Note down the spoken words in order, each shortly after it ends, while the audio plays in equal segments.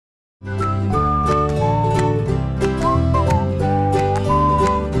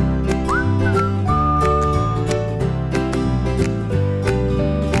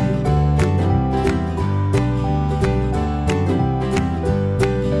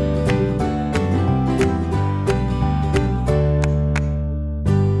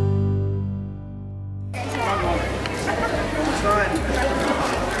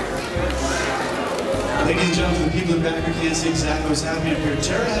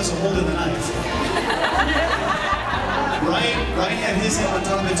has a hold of the knife. Ryan had his hand on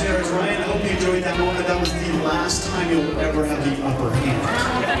top of Tara's. Ryan, I hope you enjoyed that moment. That was the last time you'll ever have the upper hand.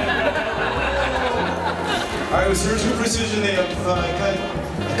 All right, with surgical precision, they have cut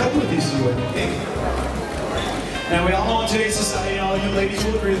a couple of pieces away, okay? Now, we all know in today's society, all you ladies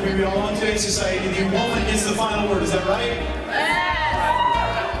will agree with me, we all know in today's society, the woman is the final word, is that right?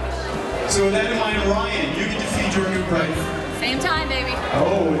 So with that in mind, Ryan, you get to feed your new bride. Same time, baby.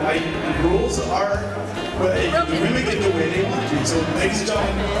 Oh, the rules are, well, the women get the way they want to. So, ladies and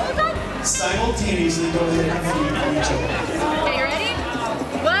gentlemen, simultaneously go ahead and feed each other. Okay, you ready?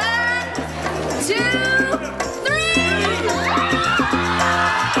 1, 2.